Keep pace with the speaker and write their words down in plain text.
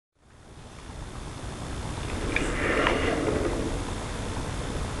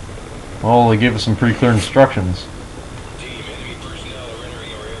Well, they gave us some pretty clear instructions.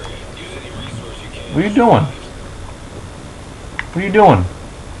 What are you doing? What are you doing?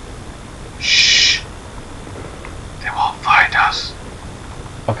 Shh! They won't find us.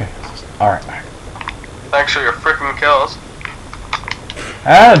 Okay. Alright. Thanks for your freaking kills.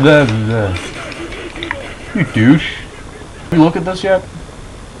 Ah, you douche. Have you look at this yet?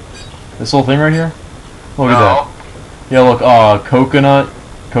 This whole thing right here? Look at that. Yeah, look,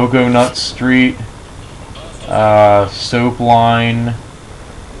 Coconut Street, Soap Line.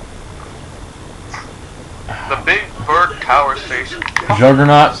 The Big Bird Tower Station.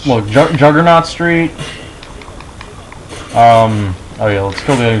 Juggernaut, look, Juggernaut Street. Oh yeah, let's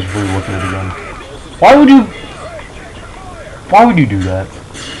kill the others before we look at it again. Why would you do that?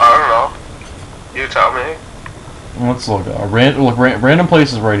 I don't know. You tell me. Let's look. Random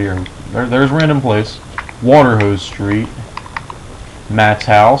places right here. There's random place. Waterhose Street. Matt's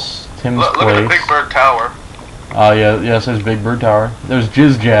house. Tim's Look place. at the Big Bird Tower. Yeah, it says Big Bird Tower. There's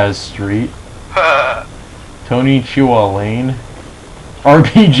Jizz Jazz Street. Tony Chua Lane.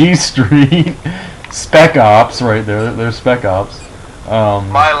 RPG Street. Spec Ops right there. There's Spec Ops.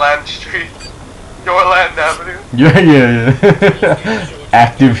 My Land Street. Your Land Avenue. Yeah.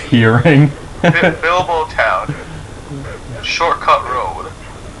 Active Hearing. Bilbo Town. Shortcut Road.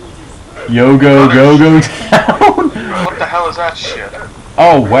 Go Town. What the hell is that shit?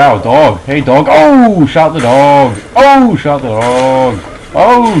 Oh wow, dog. Hey dog. Oh, shot the dog. Oh, shot the dog.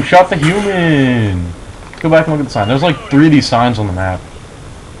 Oh, shot the human. Go back and look at the sign. There's like 3 of these signs on the map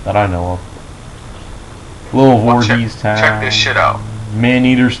that I know of. Little Voorhees Town. Check this shit out.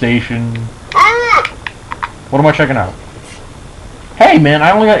 Man-Eater Station. What am I checking out? Hey man,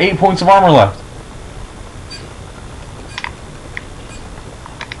 I only got 8 points of armor left.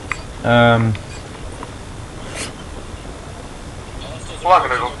 Well, I'm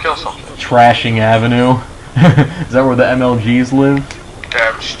gonna go kill something. Trashing Avenue. Is that where the MLGs live?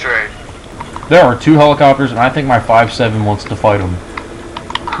 Damn straight. There are 2 helicopters, and I think my 5.7 wants to fight them.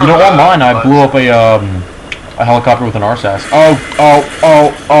 You know, online I blew up a helicopter with an RSAS. Oh,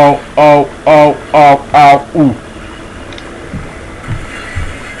 ooh.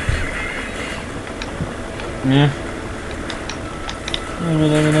 Yeah.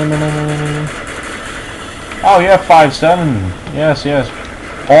 Oh yeah, 5.7. Yes.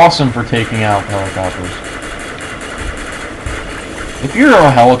 Awesome for taking out helicopters. If you're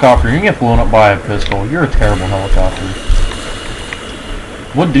a helicopter and you get blown up by a pistol, you're a terrible helicopter.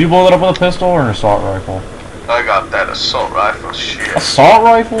 What, did you blow that up with a pistol or an assault rifle? I got that assault rifle shit. Assault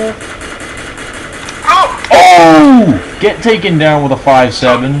rifle? Oh! Oh! Get taken down with a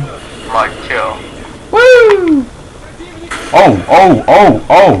 5.7. My kill. Woo! Oh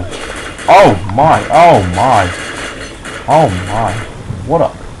my. What a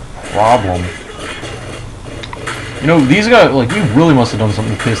problem. You know, these guys, like, we really must have done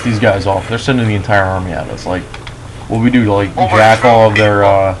something to piss these guys off. They're sending the entire army at us. Like, what we do to, like, jack all of their,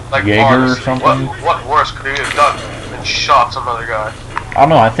 like Jaeger or something? What worse could he have done than shot some other guy? I don't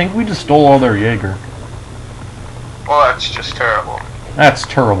know, I think we just stole all their Jaeger. Well, that's just terrible. That's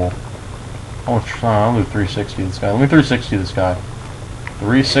terrible. I'll do 360 this guy. Let me 360 this guy.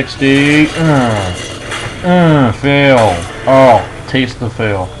 360. Fail. Oh, taste the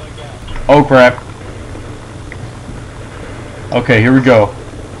fail. Oh crap. Okay, here we go.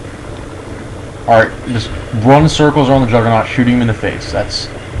 Alright, just run circles around the Juggernaut, shooting him in the face.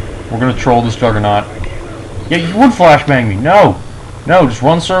 We're gonna troll this Juggernaut. Yeah, you would flashbang me. No, just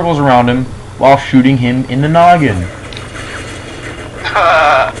run circles around him while shooting him in the noggin.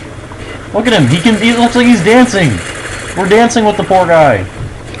 Look at him. He looks like he's dancing. We're dancing with the poor guy.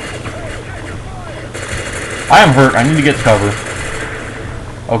 I am hurt. I need to get cover.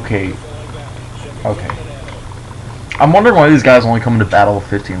 Okay. I'm wondering why these guys only come into battle with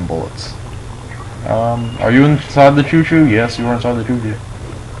 15 bullets. Are you inside the choo-choo? Yes, you are inside the choo-choo.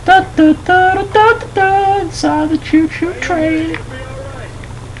 Inside the choo-choo train.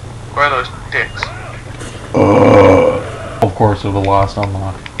 Where are those dicks? Of course, they're the last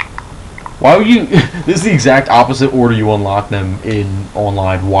unlock. Why would you... This is the exact opposite order you unlock them in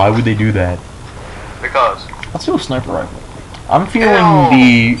online. Why would they do that? Because. Let's do a sniper rifle.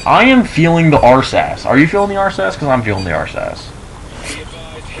 I am feeling the RSAS. Are you feeling the RSAS? Because I'm feeling the RSAS.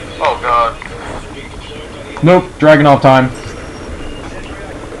 Oh god. Nope, Dragunov time.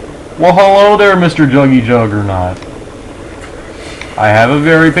 Well, hello there, Mr. Juggy Juggernaut. I have a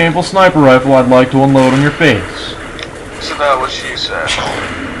very painful sniper rifle I'd like to unload on your face. Isn't that what she said?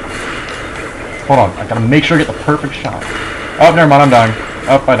 Hold on, I gotta make sure I get the perfect shot. Oh, never mind, I'm dying.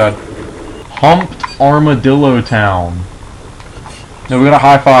 Oh, I died. Humped Armadillo Town. No, we got a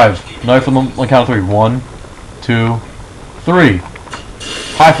high five. Knife on the count of 3. 1, 2, 3.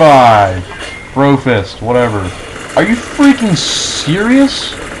 High five. Bro fist. Whatever. Are you freaking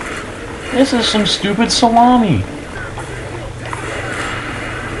serious? This is some stupid salami.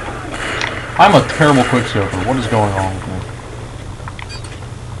 I'm a terrible quickscoper. What is going on with me?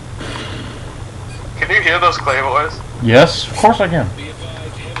 Can you hear those claymores? Yes, of course I can.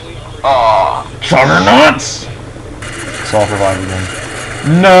 Aww. Juggernauts! It's all revive again.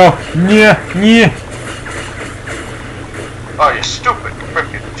 No! Yeah! Yeah! Oh, you stupid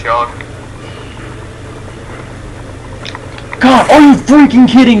frickin' chug. God, are you freaking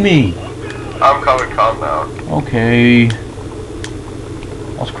kidding me? I'm coming, calm down. Okay.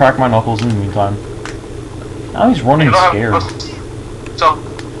 Let's crack my knuckles in the meantime. Now he's running scared. So,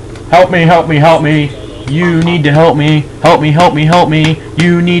 help me, help me, help me. You need to help me. Help me, help me, help me.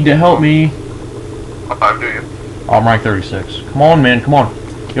 You need to help me. what time do you? I'm rank 36. Come on, man, come on.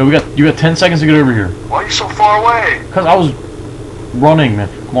 Yo, you got 10 seconds to get over here. Why are you so far away? Because I was running, man.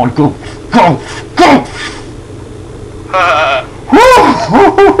 Come on, go. Go! Go!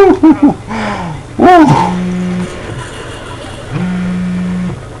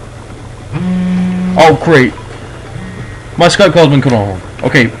 Oh, great. My Skype call's been cut on.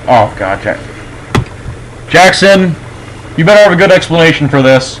 Okay, oh god, Jackson, you better have a good explanation for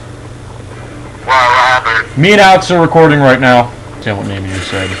this. What happened? Me and Alex are recording right now. See what name you just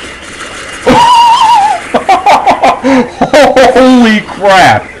said. Holy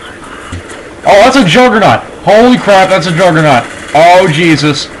crap! Oh, that's a juggernaut! Holy crap, that's a juggernaut! Oh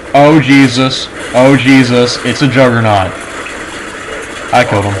Jesus! Oh Jesus! Oh Jesus! It's a juggernaut. I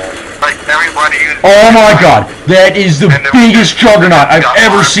killed him. Like everybody. Oh my god! That is the biggest juggernaut I've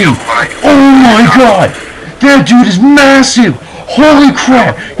ever seen! Oh my god! That dude is massive! Holy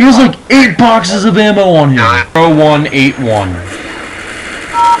crap! He has like 8 boxes of ammo on him. 0181.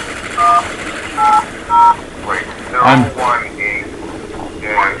 Wait, I'm.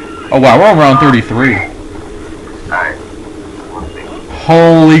 0181. Oh wow, we're on round 33. Alright.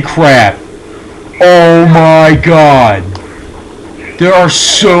 Holy crap! Oh my god! There are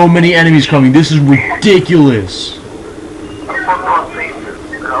so many enemies coming. This is ridiculous.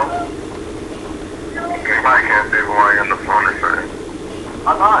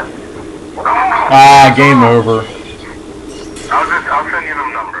 I'm not. Ah, game over. I'll send you the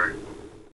number.